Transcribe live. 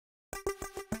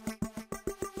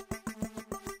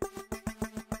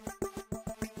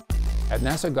At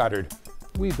NASA Goddard,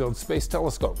 we build space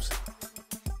telescopes.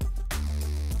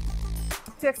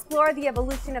 To explore the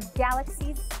evolution of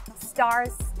galaxies,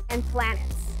 stars, and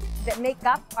planets that make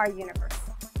up our universe.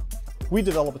 We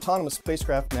develop autonomous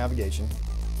spacecraft navigation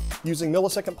using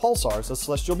millisecond pulsars as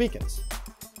celestial beacons.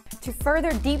 To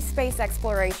further deep space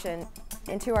exploration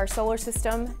into our solar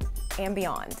system and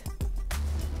beyond.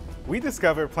 We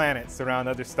discover planets around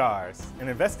other stars and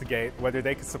investigate whether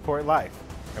they can support life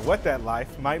and what that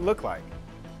life might look like.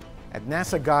 At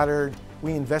NASA Goddard,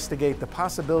 we investigate the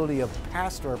possibility of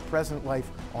past or present life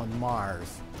on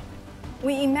Mars.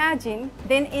 We imagine,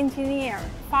 then engineer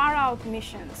far-out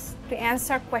missions to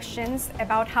answer questions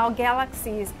about how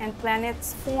galaxies and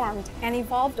planets formed and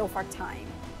evolved over time.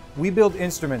 We build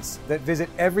instruments that visit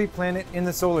every planet in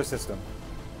the solar system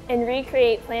and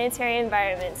recreate planetary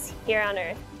environments here on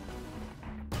Earth.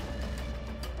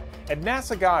 At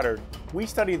NASA Goddard, we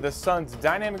study the sun's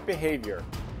dynamic behavior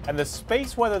and the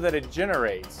space weather that it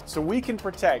generates so we can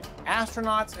protect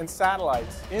astronauts and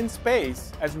satellites in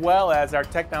space as well as our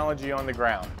technology on the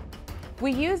ground.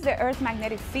 We use the Earth's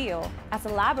magnetic field as a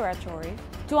laboratory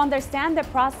to understand the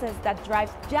process that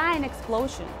drives giant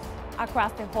explosions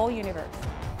across the whole universe.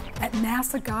 At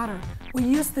NASA Goddard, we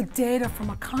use the data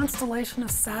from a constellation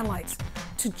of satellites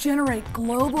to generate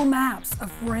global maps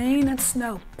of rain and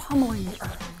snow pummeling the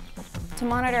Earth. To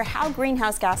monitor how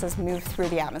greenhouse gases move through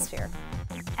the atmosphere.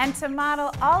 And to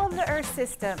model all of the Earth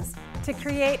systems to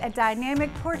create a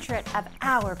dynamic portrait of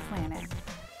our planet.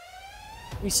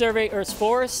 We survey Earth's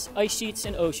forests, ice sheets,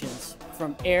 and oceans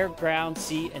from air, ground,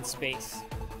 sea, and space.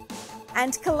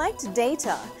 And collect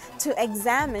data to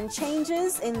examine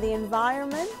changes in the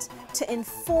environment to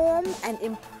inform and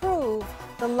improve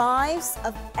the lives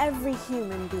of every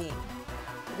human being.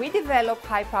 We develop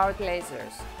high-powered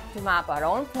lasers to map our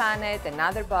own planet and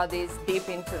other bodies deep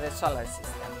into the solar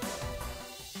system.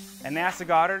 At NASA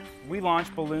Goddard, we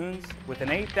launch balloons with an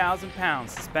 8,000-pound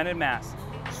suspended mass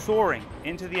soaring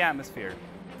into the atmosphere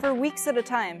for weeks at a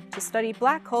time to study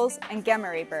black holes and gamma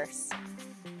ray bursts.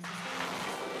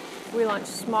 We launch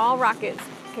small rockets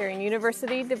carrying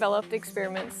university-developed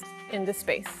experiments into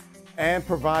space. And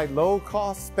provide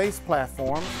low-cost space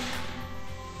platforms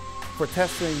for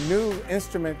testing new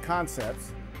instrument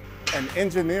concepts and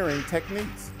engineering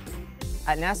techniques.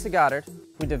 At NASA Goddard,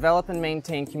 we develop and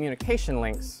maintain communication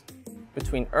links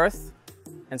between Earth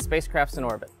and spacecrafts in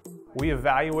orbit. We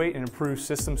evaluate and improve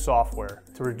system software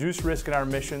to reduce risk in our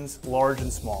missions, large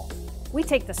and small. We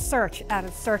take the search out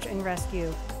of search and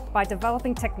rescue by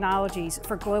developing technologies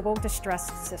for global distress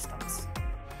systems.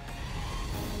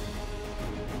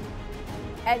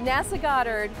 At NASA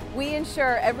Goddard, we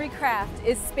ensure every craft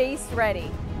is space ready.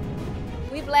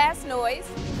 We blast noise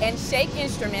and shake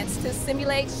instruments to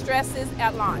simulate stresses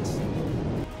at launch.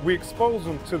 We expose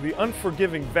them to the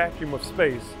unforgiving vacuum of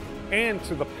space and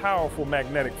to the powerful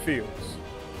magnetic fields.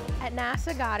 At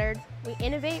NASA Goddard, we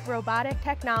innovate robotic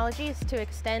technologies to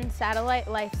extend satellite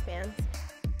lifespans.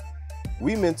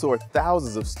 We mentor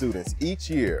thousands of students each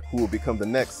year who will become the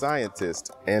next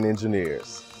scientists and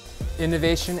engineers.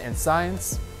 Innovation and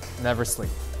science never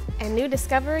sleep. And new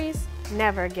discoveries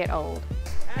never get old.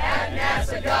 At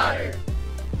NASA Goddard.